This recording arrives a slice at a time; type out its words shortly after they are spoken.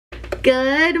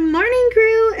Good morning,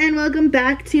 crew, and welcome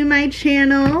back to my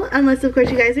channel, unless of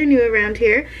course you guys are new around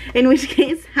here, in which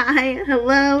case, hi,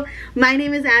 hello, my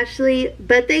name is Ashley,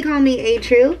 but they call me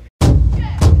A-True.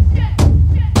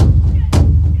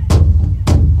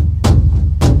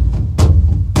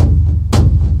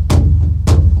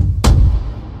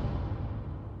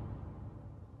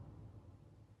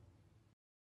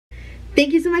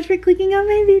 Thank you so much for clicking on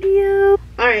my video.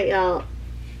 Alright, y'all.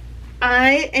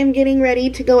 I am getting ready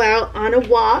to go out on a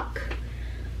walk.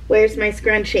 Where's my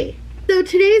scrunchie? So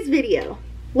today's video,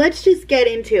 let's just get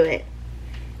into it.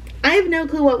 I have no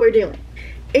clue what we're doing.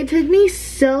 It took me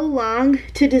so long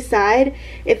to decide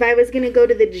if I was gonna go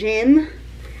to the gym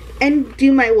and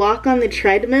do my walk on the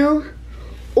treadmill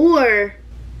or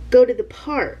go to the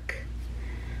park.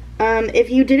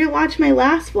 If you didn't watch my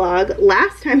last vlog,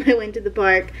 last time I went to the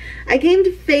park, I came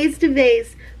face to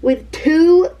face with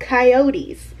 2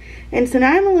 coyotes. And so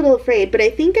now I'm a little afraid, but I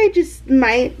think I just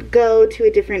might go to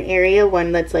a different area,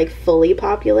 one that's like fully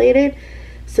populated,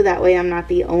 so that way I'm not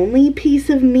the only piece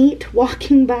of meat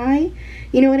walking by.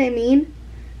 You know what I mean?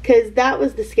 Because that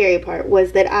was the scary part,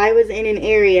 was that I was in an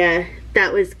area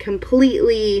that was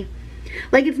completely,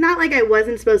 like, it's not like I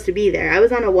wasn't supposed to be there. I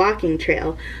was on a walking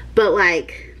trail, but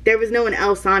like, there was no one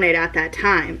else on it at that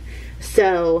time.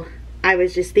 So I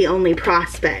was just the only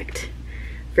prospect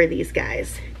for these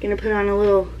guys. Gonna put on a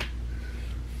little,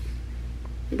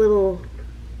 I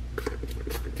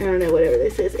don't know, whatever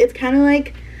this is. It's kind of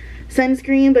like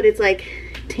sunscreen, but it's like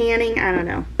tanning, I don't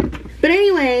know. But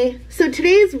anyway, so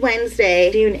today's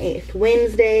Wednesday, June 8th.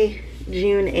 Wednesday,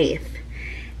 June 8th.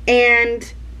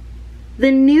 And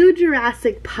the new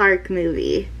Jurassic Park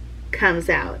movie comes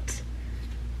out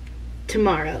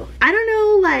tomorrow. I don't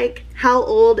know like how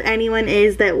old anyone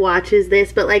is that watches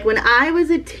this, but like when I was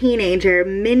a teenager,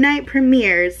 midnight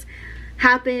premieres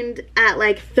happened at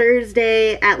like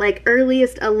Thursday at like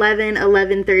earliest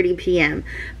 11:30 p.m.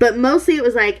 But mostly it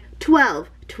was like 12:05,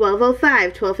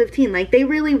 12:15. Like they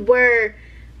really were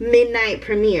midnight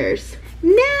premieres.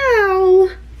 Now,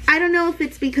 I don't know if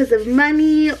it's because of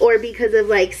money or because of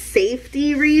like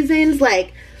safety reasons,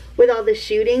 like with all the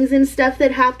shootings and stuff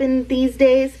that happen these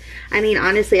days. I mean,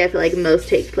 honestly, I feel like most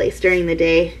take place during the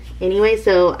day anyway,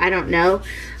 so I don't know.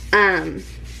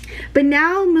 But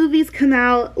now movies come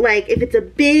out, like, if it's a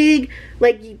big,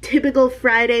 like, typical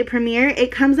Friday premiere,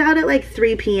 it comes out at, like,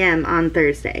 3 p.m. on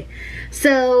Thursday.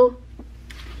 So,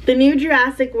 the new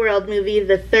Jurassic World movie,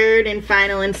 the 3rd and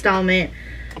final installment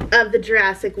of the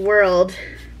Jurassic World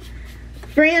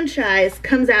franchise,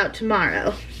 comes out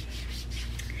tomorrow.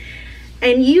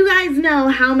 And you guys know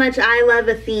how much I love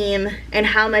a theme and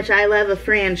how much I love a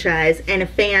franchise and a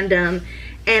fandom,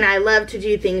 and I love to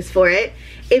do things for it.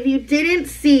 If you didn't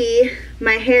see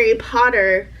my Harry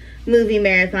Potter movie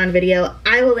marathon video,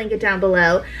 I will link it down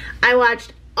below. I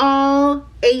watched all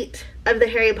 8 of the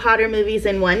Harry Potter movies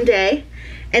in one day,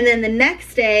 and then the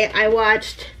next day I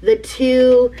watched the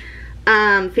 2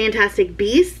 Fantastic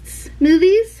Beasts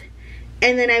movies,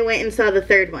 and then I went and saw the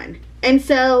 3rd one. And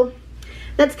so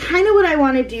that's kind of what I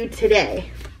want to do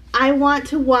today. I want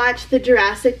to watch the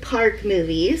Jurassic Park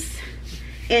movies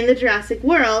and the Jurassic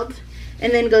World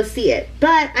and then go see it.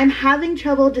 But I'm having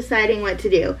trouble deciding what to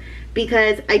do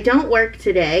because I don't work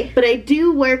today, but I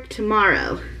do work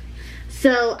tomorrow.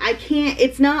 So I can't,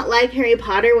 it's not like Harry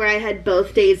Potter where I had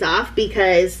both days off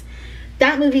because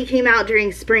that movie came out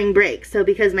during spring break. So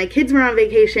because my kids were on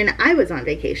vacation, I was on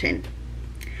vacation.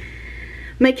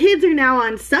 My kids are now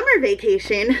on summer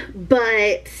vacation,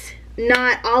 but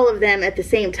not all of them at the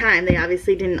same time. They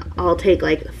obviously didn't all take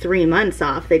like 3 months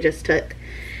off. They just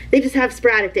have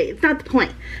sporadic days. It's not the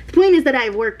point. The point is that I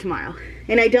have work tomorrow,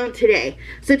 and I don't today.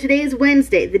 So today is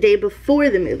Wednesday, the day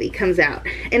before the movie comes out.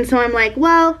 And so I'm like,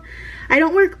 well, I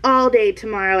don't work all day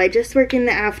tomorrow. I just work in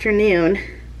the afternoon.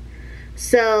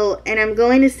 So, and I'm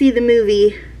going to see the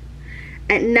movie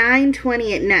at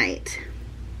 9:20 at night.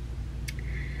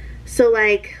 So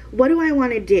like, what do I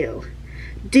want to do?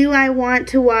 Do I want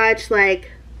to watch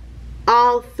like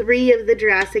all 3 of the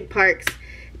Jurassic Parks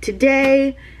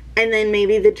today and then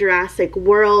maybe the Jurassic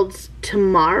Worlds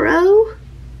tomorrow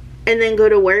and then go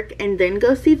to work and then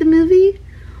go see the movie?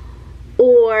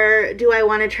 Or do I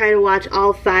want to try to watch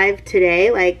all 5 today,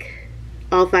 like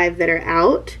all 5 that are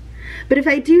out? But if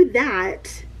I do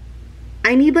that,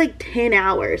 I need like 10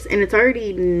 hours and it's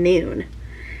already noon.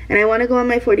 And I want to go on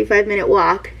my 45-minute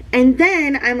walk. And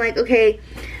then I'm like, okay,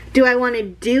 do I want to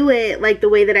do it like the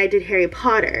way that I did Harry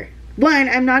Potter? One,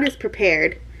 I'm not as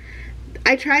prepared.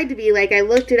 I tried to be, like, I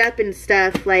looked it up and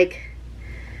stuff, like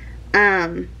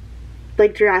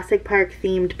Jurassic Park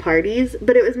themed parties,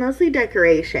 but it was mostly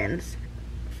decorations.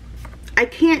 I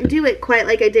can't do it quite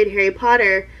like I did Harry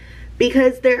Potter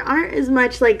because there aren't as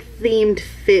much like themed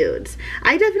foods.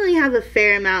 I definitely have a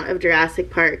fair amount of Jurassic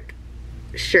Park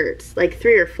shirts, like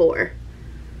 3 or 4.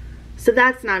 So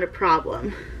that's not a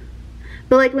problem.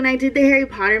 But like when I did the Harry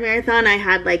Potter marathon, I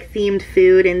had like themed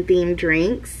food and themed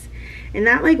drinks. And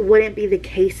that like wouldn't be the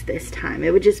case this time.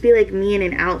 It would just be like me in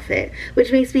an outfit,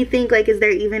 which makes me think like, is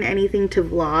there even anything to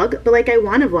vlog? But like I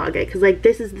want to vlog it because like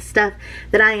this is the stuff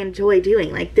that I enjoy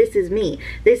doing. Like this is me.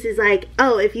 This is like,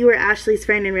 oh, if you were Ashley's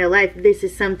friend in real life, this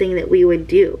is something that we would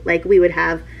do. Like we would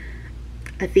have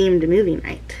a themed movie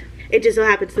night. It just so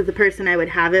happens that the person I would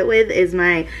have it with is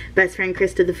my best friend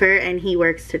Christopher, and he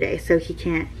works today, so he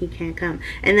can't come.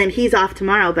 And then he's off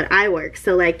tomorrow, but I work.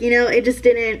 So like, you know, it just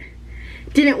didn't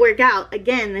work out,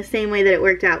 again, the same way that it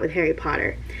worked out with Harry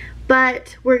Potter.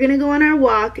 But we're gonna go on our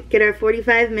walk, get our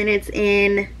 45 minutes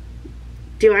in,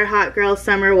 do our hot girl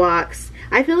summer walks.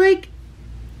 I feel like,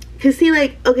 cause see,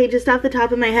 like, okay, just off the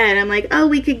top of my head, I'm like, oh,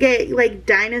 we could get like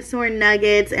dinosaur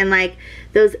nuggets and like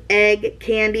those egg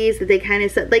candies that they kind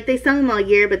of sell, like they sell them all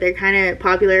year, but they're kind of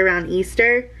popular around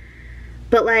Easter.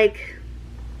 But like,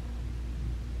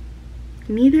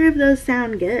 neither of those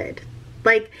sound good.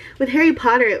 Like with Harry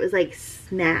Potter, it was like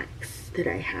snacks that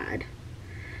I had.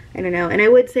 I don't know. And I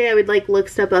would say I would like look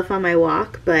stuff up on my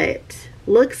walk, but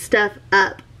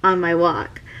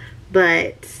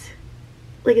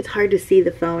like it's hard to see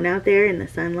the phone out there in the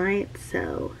sunlight.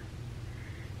 So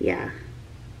yeah.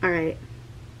 All right,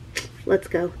 let's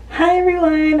go. Hi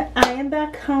everyone, I am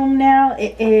back home now.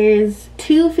 It is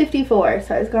 2:54,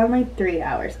 so I was gone like 3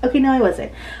 hours. Okay, no I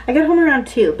wasn't. I got home around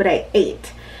 2, but I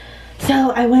ate.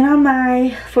 So I went on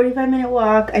my 45-minute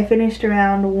walk. I finished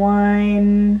around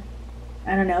 1,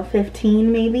 I don't know,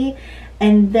 15 maybe.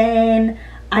 And then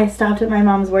I stopped at my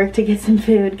mom's work to get some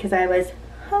food because I was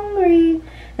hungry.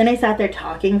 Then I sat there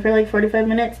talking for like 45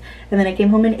 minutes. And then I came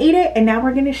home and ate it. And now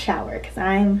we're going to shower because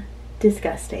I'm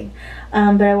disgusting.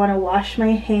 But I want to wash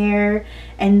my hair.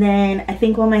 And then I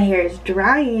think while my hair is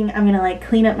drying, I'm going to like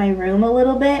clean up my room a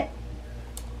little bit.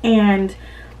 And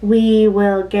we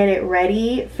will get it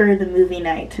ready for the movie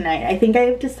night tonight. I think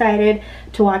I've decided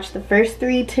to watch the first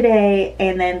 3 today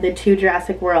and then the 2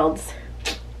 Jurassic Worlds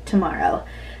tomorrow.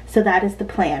 So that is the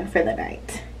plan for the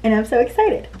night. And I'm so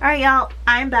excited. Alright y'all,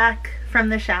 I'm back from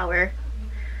the shower.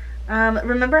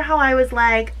 Remember how I was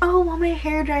like, oh, while my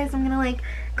hair dries, I'm gonna like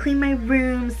clean my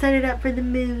room, set it up for the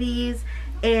movies,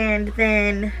 and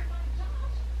then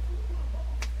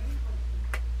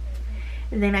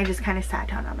I just kind of sat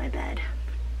down on my bed.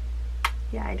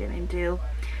 Yeah, I didn't do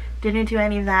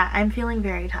any of that. I'm feeling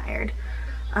very tired.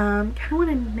 Kind of want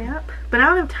to nap, but I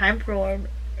don't have time for one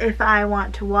if I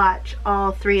want to watch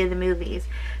all 3 of the movies,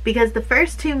 because the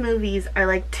first 2 movies are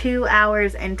like 2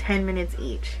 hours and 10 minutes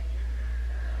each.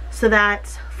 So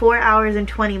that's 4 hours and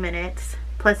 20 minutes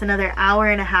plus another hour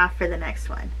and a half for the next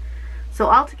one. So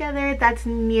altogether, that's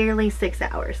nearly 6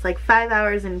 hours, like 5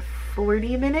 hours and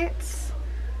 40 minutes,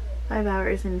 5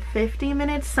 hours and 50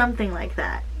 minutes, something like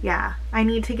that. Yeah, I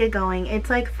need to get going. It's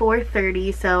like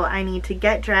 4:30, so I need to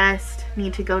get dressed,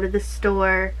 need to go to the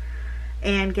store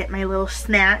and get my little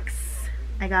snacks.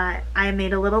 I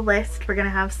made a little list. We're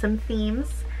gonna have some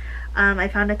themes. I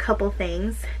found a couple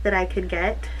things that I could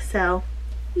get, so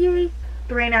yay.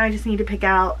 But right now I just need to pick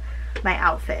out my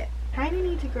outfit. I kind of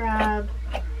need to grab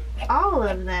all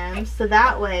of them so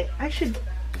that way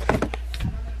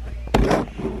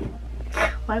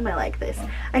why am I like this?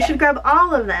 I should grab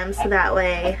all of them so that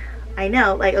way I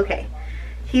know, like, okay,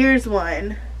 here's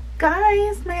one.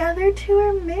 Guys, my other 2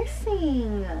 are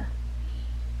missing.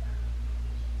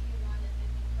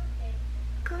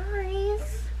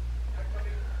 Guys,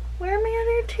 where are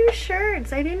my other 2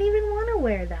 shirts? I didn't even want to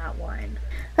wear that one.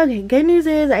 Okay, good news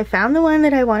is I found the one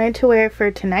that I wanted to wear for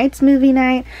tonight's movie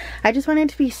night. I just wanted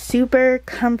to be super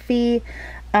comfy.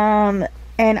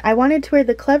 And I wanted to wear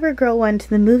the Clever Girl one to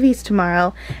the movies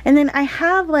tomorrow. And then I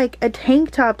have like a tank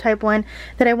top type one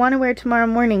that I want to wear tomorrow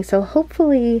morning. So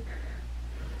hopefully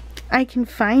I can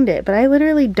find it. But I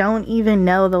literally don't even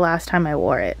know the last time I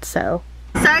wore it. So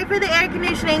sorry for the air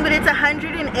conditioning, but it's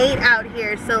 108 out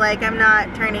here. So like I'm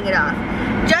not turning it off.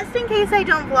 Just in case I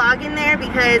don't vlog in there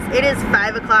because it is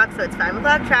 5 o'clock. So it's 5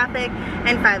 o'clock traffic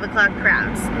and 5 o'clock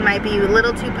crowds. It might be a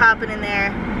little too poppin' in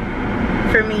there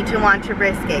for me to want to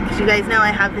risk it, because you guys know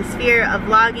I have this fear of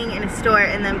vlogging in a store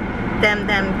and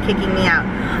them kicking me out.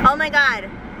 Oh my god,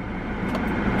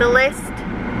 the list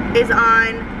is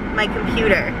on my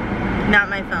computer, not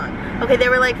my phone. Okay, there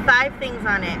were like 5 things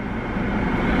on it.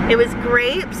 It was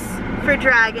grapes for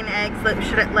dragon eggs.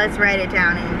 Let's write it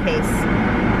down in case.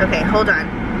 Okay, hold on.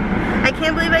 I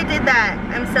can't believe I did that.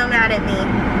 I'm so mad at me.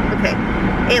 Okay,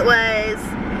 It was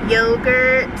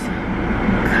yogurt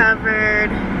covered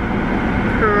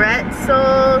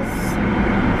pretzels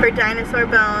for dinosaur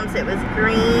bones. It was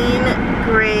green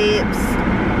grapes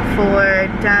for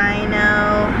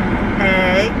dino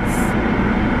eggs.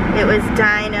 It was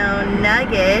dino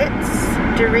nuggets.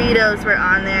 Doritos were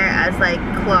on there as like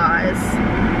claws.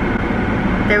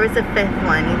 There was a fifth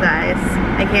one, you guys.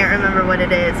 I can't remember what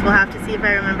it is. We'll have to see if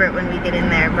I remember it when we get in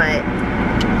there, but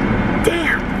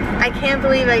damn! I can't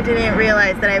believe I didn't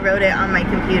realize that I wrote it on my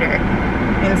computer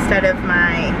instead of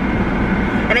my...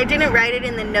 And I didn't write it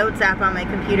in the notes app on my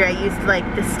computer. I used like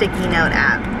the sticky note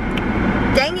app.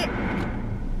 Dang it!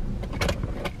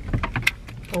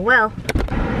 Oh well.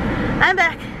 I'm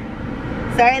back.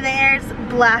 Sorry the air's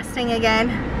blasting again.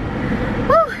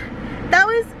 Whew. That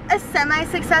was a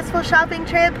semi-successful shopping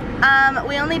trip.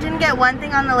 We only didn't get one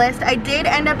thing on the list. I did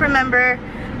end up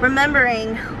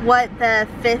remembering what the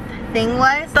fifth thing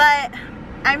was, but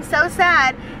I'm so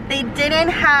sad they didn't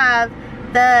have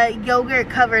the yogurt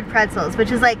covered pretzels,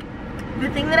 which is like the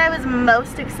thing that I was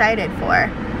most excited for.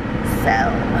 So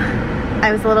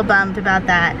I was a little bummed about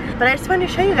that, but I just wanted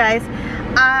to show you guys.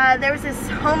 There was this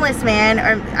homeless man,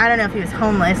 or I don't know if he was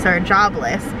homeless or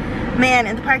jobless man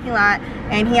in the parking lot,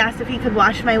 and he asked if he could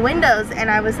wash my windows, and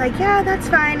I was like, yeah, that's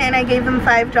fine, and I gave him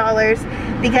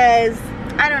 $5 because,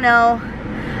 I don't know,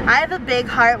 I have a big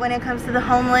heart when it comes to the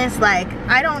homeless. Like,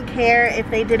 I don't care if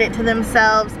they did it to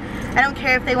themselves. I don't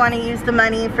care if they want to use the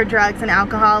money for drugs and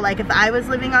alcohol. Like, if I was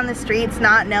living on the streets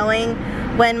not knowing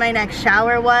when my next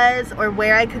shower was, or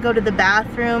where I could go to the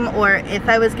bathroom, or if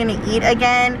I was gonna eat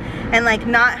again, and like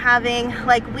not having,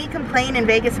 like, we complain in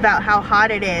Vegas about how hot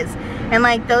it is, and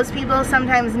like those people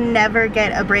sometimes never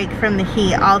get a break from the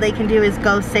heat. All they can do is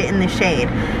go sit in the shade,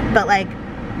 but like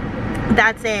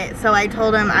that's it. So I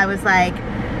told him, I was like,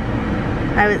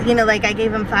 you know, like I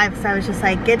gave him $5, so I was just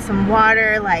like, get some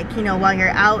water, like, you know, while you're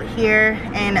out here.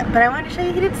 And but I wanted to show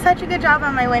you, he did such a good job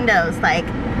on my windows. Like,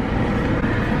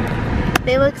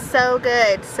 they look so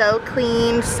good, so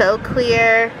clean, so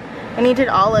clear, and he did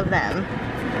all of them.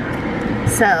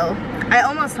 So I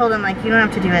almost told him, like, you don't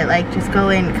have to do it, like, just go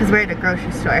in, because we're at a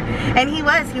grocery store. And he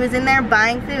was in there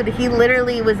buying food. He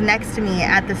literally was next to me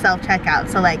at the self-checkout,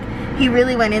 so like, he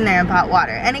really went in there and bought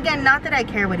water. And again, not that I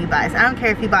care what he buys. I don't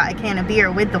care if he bought a can of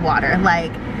beer with the water.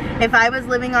 Like, if I was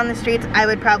living on the streets, I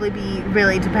would probably be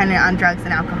really dependent on drugs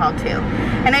and alcohol too.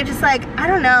 And I just, like, I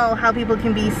don't know how people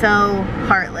can be so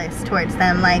heartless towards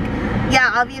them. Like,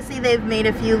 yeah, obviously they've made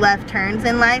a few left turns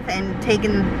in life and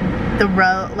taken the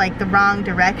road, like the wrong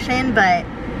direction, but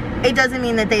it doesn't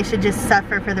mean that they should just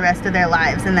suffer for the rest of their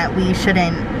lives and that we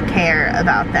shouldn't care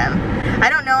about them. I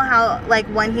don't know how, like,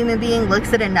 one human being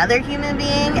looks at another human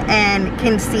being and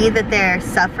can see that they're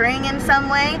suffering in some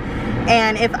way.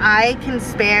 And if I can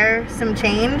spare some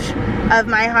change of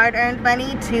my hard-earned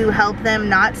money to help them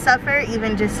not suffer,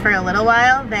 even just for a little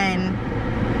while, then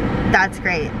that's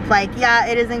great. Like, yeah,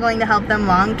 it isn't going to help them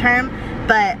long term,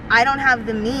 but I don't have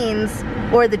the means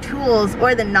or the tools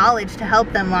or the knowledge to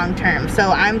help them long term.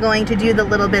 So I'm going to do the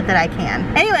little bit that I can.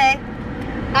 Anyway,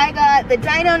 I got the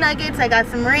dino nuggets, I got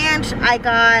some ranch, I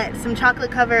got some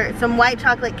some white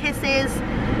chocolate kisses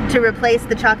to replace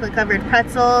the chocolate covered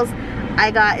pretzels.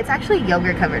 It's actually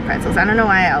yogurt covered pretzels. I don't know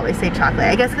why I always say chocolate.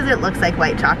 I guess because it looks like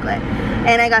white chocolate.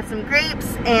 And I got some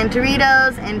grapes and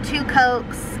Doritos and 2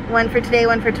 Cokes, one for today,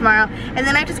 one for tomorrow. And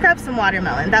then I just grabbed some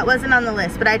watermelon. That wasn't on the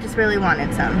list, but I just really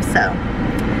wanted some. So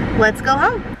let's go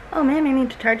home. Oh man, I need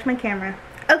to charge my camera.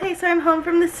 Okay, so I'm home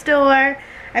from the store.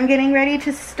 I'm getting ready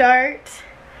to start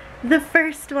the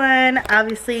first one.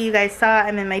 Obviously, you guys saw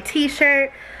I'm in my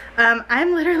t-shirt.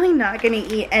 I'm literally not gonna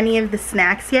eat any of the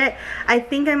snacks yet. I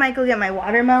think I might go get my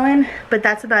watermelon, but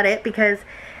that's about it because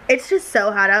it's just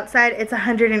so hot outside. It's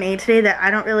 108 today that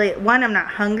I don't really, one, I'm not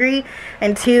hungry,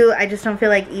 and 2, I just don't feel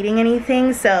like eating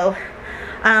anything. So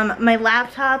my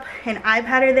laptop and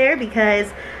iPad are there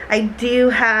because I do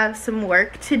have some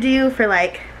work to do for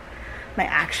like my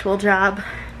actual job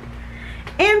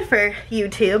and for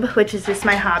YouTube, which is just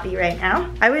my hobby right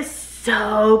now. I was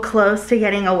so close to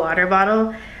getting a water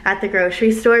bottle at the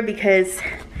grocery store because,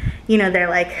 you know, they're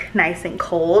like nice and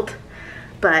cold.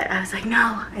 But I was like, no,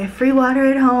 I have free water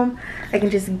at home. I can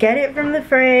just get it from the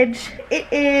fridge.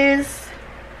 It is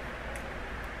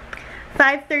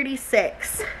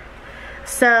 5:36.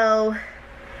 So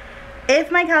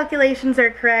if my calculations are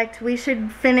correct, we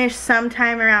should finish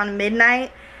sometime around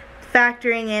midnight,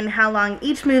 factoring in how long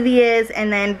each movie is,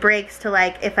 and then breaks to,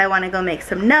 like, if I want to go make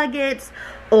some nuggets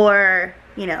or,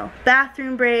 you know,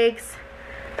 bathroom breaks,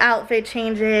 outfit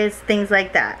changes, things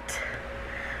like that.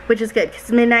 Which is good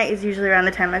because midnight is usually around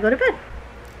the time I go to bed.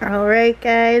 Alright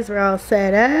guys, we're all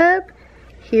set up.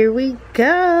 Here we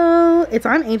go. It's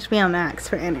on HBO Max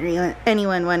for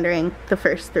anyone wondering, the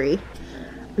first 3.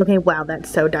 Okay, wow,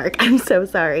 that's so dark. I'm so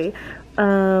sorry.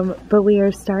 But we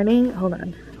are starting, hold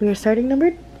on. We are starting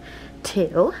number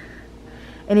 2,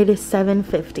 and it is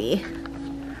 7:50.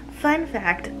 Fun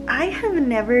fact, I have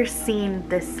never seen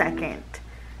the second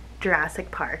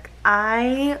Jurassic Park.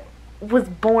 I was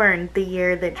born the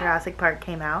year that Jurassic Park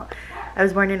came out. I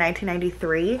was born in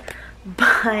 1993,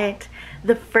 but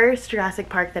the first Jurassic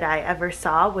Park that I ever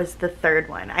saw was the 3rd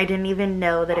one. I didn't even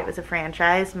know that it was a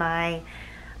franchise. I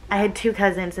had 2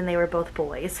 cousins and they were both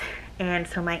boys, and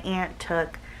so my aunt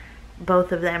took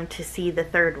both of them to see the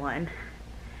 3rd one.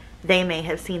 They may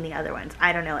have seen the other ones,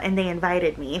 I don't know, and they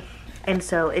invited me. And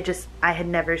so I had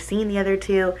never seen the other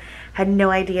 2, had no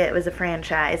idea it was a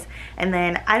franchise. And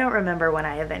then I don't remember when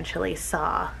I eventually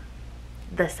saw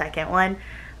the second one,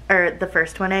 or the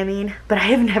first one I mean, but I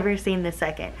have never seen the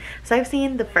second. So I've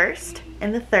seen the first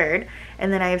and the 3rd,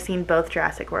 and then I have seen both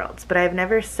Jurassic Worlds, but I've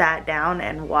never sat down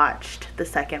and watched the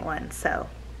second one. So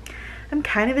I'm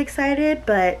kind of excited,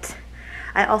 but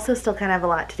I also still kind of have a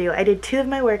lot to do. I did 2 of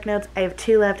my work notes, I have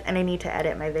 2 left, and I need to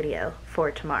edit my video for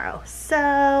tomorrow.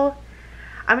 So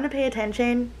I'm gonna pay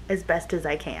attention as best as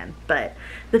I can, but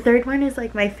the 3rd one is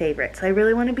like my favorite, so I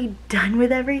really want to be done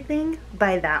with everything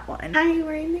by that one. Hi,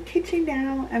 we're in the kitchen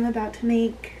now. I'm about to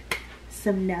make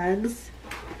some nugs.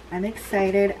 I'm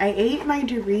excited. I ate my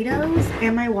Doritos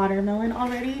and my watermelon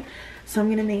already, so I'm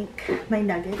gonna make my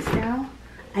nuggets now.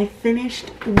 I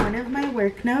finished one of my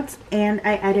work notes and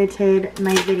I edited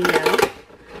my video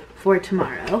for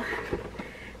tomorrow.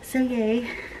 So yay,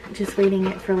 just waiting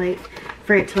for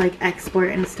it to like export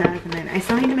and stuff, and then I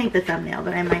still need to make the thumbnail,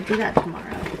 but I might do that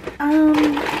tomorrow.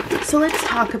 So let's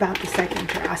talk about the second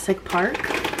Jurassic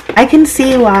Park. I can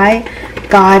see why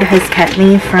God has kept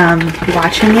me from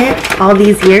watching it all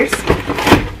these years.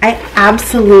 I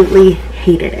absolutely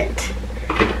hated it.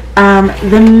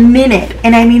 The minute,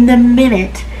 and I mean the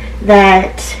minute,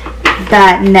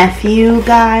 that nephew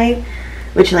guy,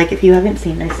 which like if you haven't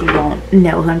seen this you won't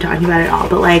know who I'm talking about at all,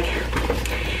 but like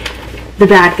the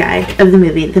bad guy of the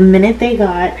movie, the minute they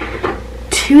got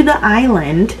to the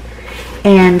island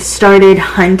and started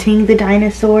hunting the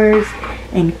dinosaurs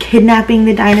and kidnapping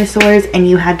the dinosaurs, and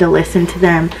you had to listen to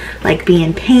them like be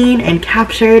in pain and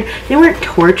captured. They weren't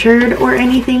tortured or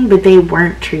anything, but they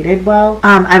weren't treated well.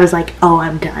 I was like, oh,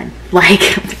 I'm done.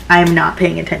 Like, I'm not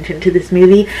paying attention to this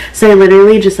movie. So I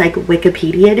literally just like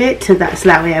Wikipedia'd it so that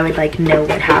way I would like know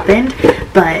what happened.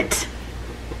 But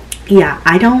yeah,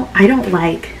 I don't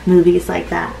like movies like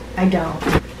that. I don't.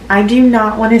 I do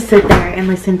not want to sit there and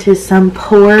listen to some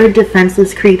poor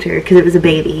defenseless creature, because it was a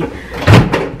baby,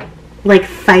 like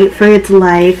fight for its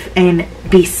life and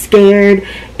be scared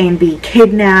and be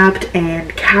kidnapped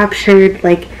and captured.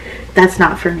 Like, that's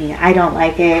not for me. I don't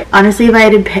like it. Honestly,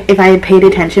 if I had paid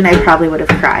attention, I probably would have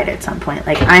cried at some point.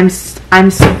 Like, I'm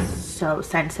so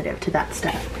sensitive to that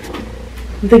stuff.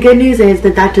 The good news is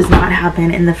that does not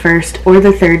happen in the first or the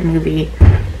 3rd movie.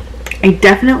 I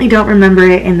definitely don't remember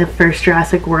it in the first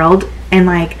Jurassic World, and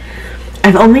like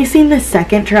I've only seen the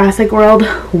second Jurassic World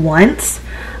once,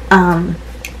 and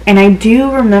I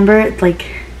do remember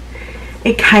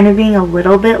it kind of being a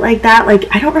little bit like that. Like,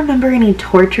 I don't remember any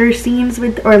torture scenes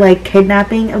or like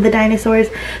kidnapping of the dinosaurs,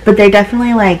 but they're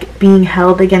definitely like being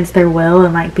held against their will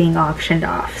and like being auctioned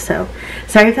off. So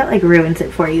sorry if that like ruins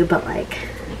it for you, but like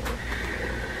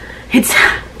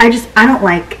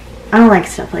I don't like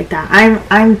stuff like that.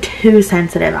 I'm too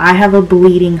sensitive. I have a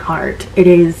bleeding heart.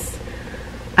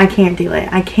 I can't do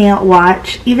it. I can't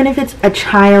watch, even if it's a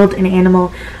child, an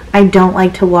animal, I don't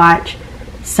like to watch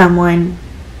someone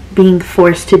being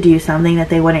forced to do something that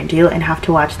they wouldn't do and have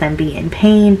to watch them be in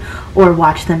pain or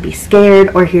watch them be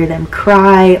scared or hear them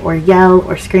cry or yell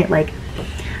or scream. Like,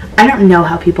 I don't know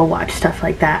how people watch stuff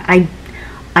like that.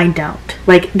 I don't.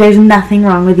 Like, there's nothing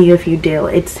wrong with you if you do.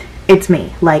 It's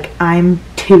me. Like, I'm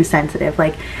too sensitive.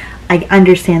 Like, I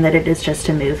understand that it is just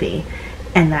a movie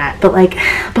and that, but like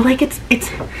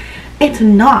it's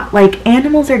not. Like,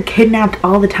 animals are kidnapped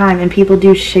all the time and people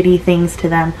do shitty things to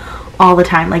them all the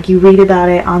time. Like, you read about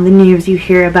it on the news, you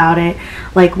hear about it,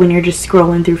 like when you're just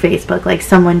scrolling through Facebook, like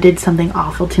someone did something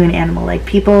awful to an animal. Like,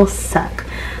 people suck.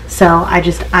 So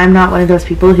I'm not one of those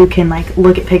people who can like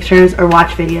look at pictures or watch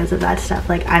videos of that stuff.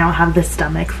 Like, I don't have the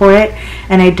stomach for it,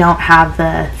 and I don't have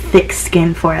the thick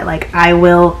skin for it. Like, I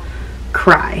will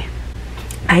cry.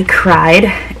 I cried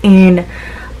in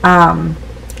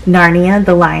Narnia,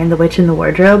 The Lion, the Witch, and the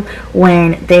Wardrobe,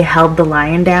 when they held the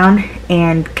lion down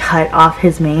and cut off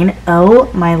his mane.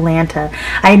 Oh my Lanta.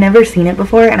 I had never seen it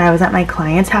before, and I was at my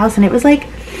client's house, and it was like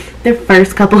the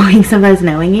first couple weeks of us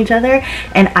knowing each other,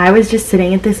 and I was just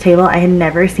sitting at this table. I had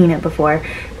never seen it before,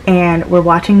 and we're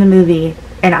watching the movie,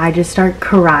 and I just start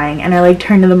crying, and I like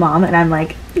turn to the mom and I'm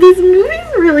like, this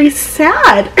movie's really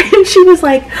sad. And she was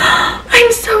like,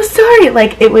 I'm so sorry.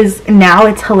 Like, it was, now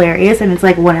it's hilarious and it's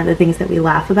like one of the things that we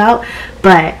laugh about,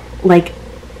 but like,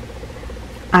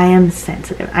 I am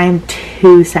sensitive. I am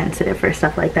too sensitive for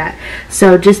stuff like that.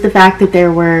 So just the fact that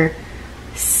there were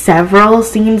several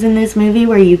scenes in this movie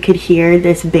where you could hear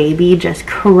this baby just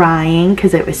crying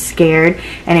because it was scared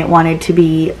and it wanted to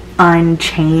be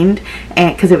unchained,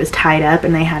 and because it was tied up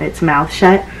and they had its mouth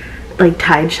shut, like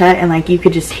tied shut, and like you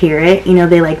could just hear it, you know,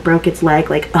 they like broke its leg,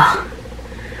 like, ugh.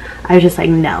 I was just like,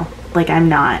 no, like I'm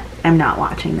not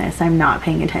watching this. I'm not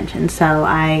paying attention. So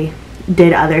I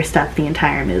did other stuff the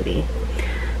entire movie.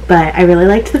 But I really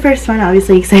liked the first one,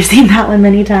 obviously, because I've seen that one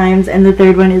many times, and the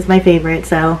third one is my favorite,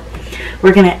 so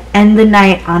we're gonna end the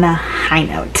night on a high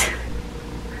note.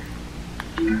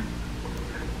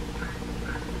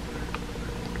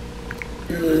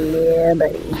 Yeah,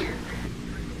 buddy.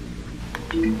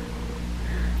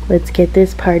 Let's get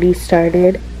this party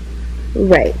started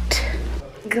right.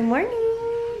 Good morning.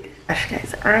 Gosh,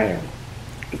 guys, I am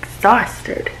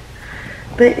exhausted,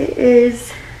 but it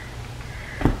is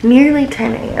nearly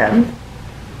 10 a.m.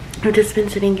 I've just been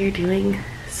sitting here doing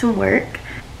some work,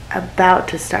 about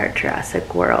to start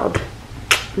Jurassic World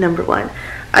 #1.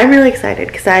 I'm really excited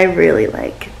because I really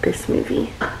like this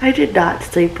movie. I did not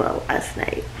sleep well last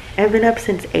night. I've been up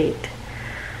since 8,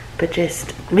 but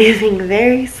just moving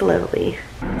very slowly.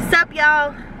 Sup,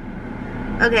 y'all?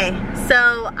 Okay,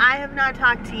 so I have not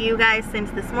talked to you guys since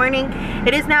this morning.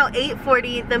 It is now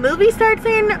 8:40. The movie starts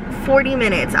in 40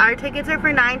 minutes. Our tickets are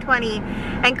for 9:20,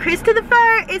 and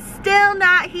Christopher is still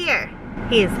not here.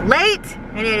 He is late,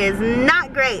 and it is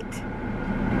not great.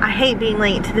 I hate being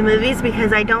late to the movies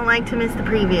because I don't like to miss the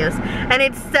previews. And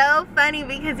it's so funny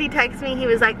because he texted me, he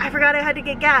was like, I forgot I had to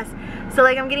get gas. So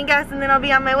like, I'm getting gas and then I'll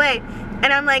be on my way.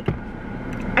 And I'm like,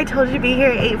 I told you to be here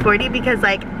at 8:40 because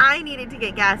like I needed to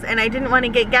get gas and I didn't want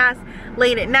to get gas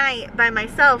late at night by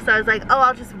myself. So I was like, oh,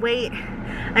 I'll just wait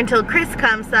until Chris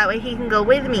comes so that way he can go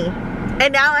with me.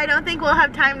 And now I don't think we'll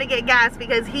have time to get gas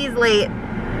because he's late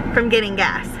from getting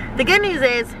gas. The good news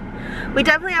is we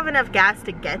definitely have enough gas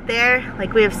to get there.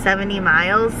 Like we have 70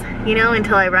 miles, you know,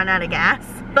 until I run out of gas.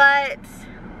 But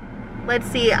let's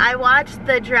see, I watched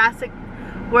the Jurassic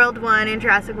World 1 and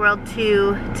Jurassic World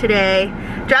 2 today.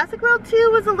 Jurassic World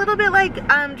 2 was a little bit like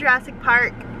Jurassic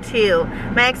Park 2.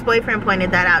 My ex-boyfriend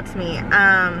pointed that out to me.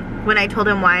 When I told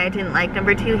him why I didn't like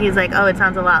 #2, he's like, oh, it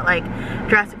sounds a lot like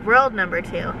Jurassic World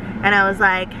 #2. And I was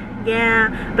like,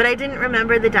 yeah, but I didn't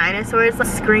remember the dinosaurs like,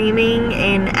 screaming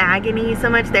in agony so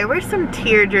much. There were some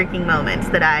tear-jerking moments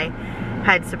that I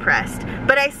had suppressed,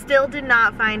 but I still did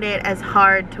not find it as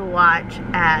hard to watch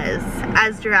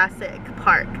as Jurassic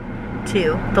Park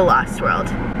 2, The Lost World.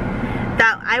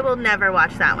 That I will never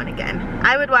watch that one again.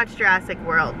 I would watch Jurassic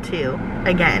World 2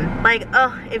 again. Like,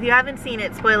 oh, if you haven't seen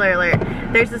it, spoiler alert,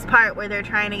 there's this part where they're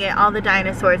trying to get all the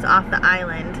dinosaurs off the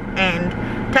island, and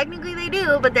technically they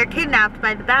do, but they're kidnapped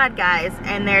by the bad guys,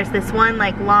 and there's this one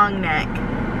like long neck,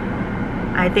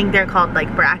 I think they're called like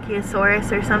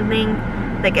Brachiosaurus or something,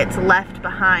 that gets left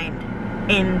behind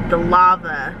in the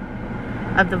lava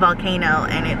of the volcano,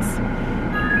 and it's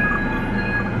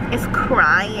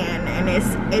crying and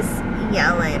it's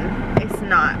yelling. It's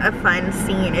not a fun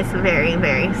scene. It's very,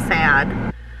 very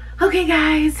sad. Okay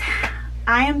guys,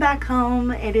 I am back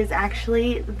home. It is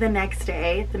actually the next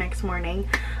day, the next morning.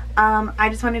 I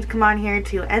just wanted to come on here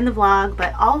to end the vlog,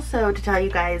 but also to tell you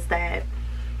guys that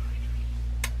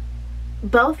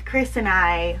both Chris and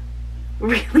I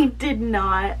really did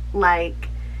not like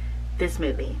this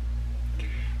movie.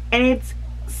 And it's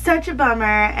such a bummer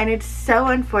and it's so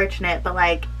unfortunate, but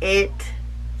like it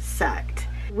sucked.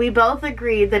 We both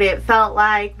agreed that it felt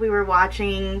like we were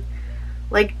watching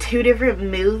like 2 different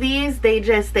movies.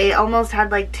 They almost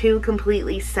had like 2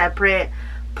 completely separate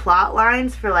plot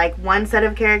lines for like one set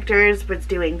of characters was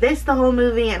doing this the whole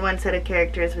movie and one set of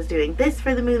characters was doing this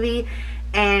for the movie,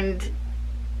 and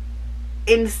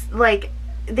in like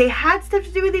they had stuff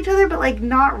to do with each other but like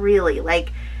not really.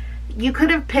 Like you could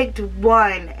have picked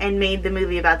one and made the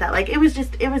movie about that. Like it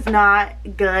was not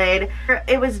good.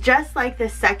 It was just like the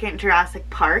second Jurassic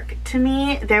Park to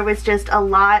me. There was just a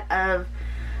lot of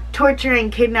torture and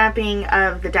kidnapping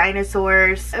of the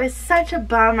dinosaurs. It was such a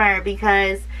bummer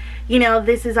because, you know,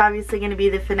 this is obviously going to be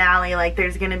the finale. Like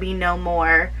there's going to be no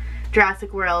more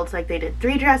Jurassic Worlds. Like they did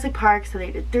 3 Jurassic Parks, so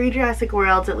they did 3 Jurassic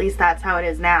Worlds. At least that's how it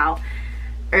is now.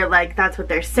 Or like that's what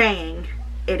they're saying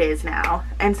it is now.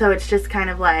 And so it's just kind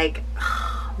of like,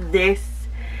 this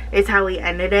is how we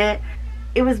ended it.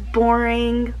 It was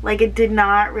boring. Like, it did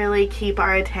not really keep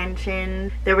our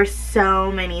attention. There were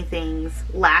so many things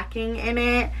lacking in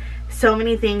it. So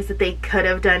many things that they could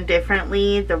have done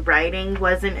differently. The writing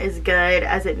wasn't as good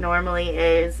as it normally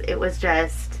is. It was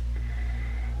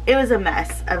a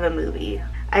mess of a movie.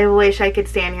 I wish I could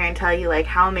stand here and tell you like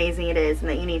how amazing it is and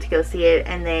that you need to go see it,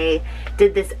 and they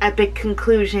did this epic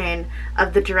conclusion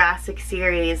of the Jurassic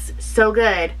series so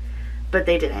good, but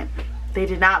they didn't. They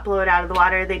did not blow it out of the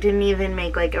water. They didn't even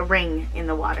make like a ring in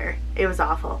the water. It was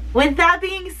awful. With that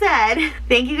being said,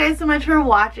 thank you guys so much for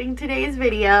watching today's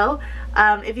video.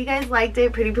 If you guys liked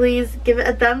it, pretty please give it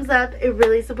a thumbs up. It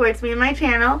really supports me and my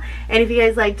channel. And if you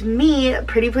guys liked me,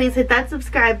 pretty please hit that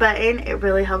subscribe button. It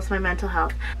really helps my mental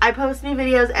health. I post new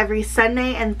videos every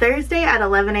Sunday and Thursday at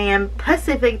 11 a.m.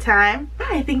 Pacific time.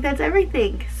 I think that's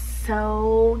everything.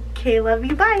 So, okay, love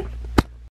you, bye.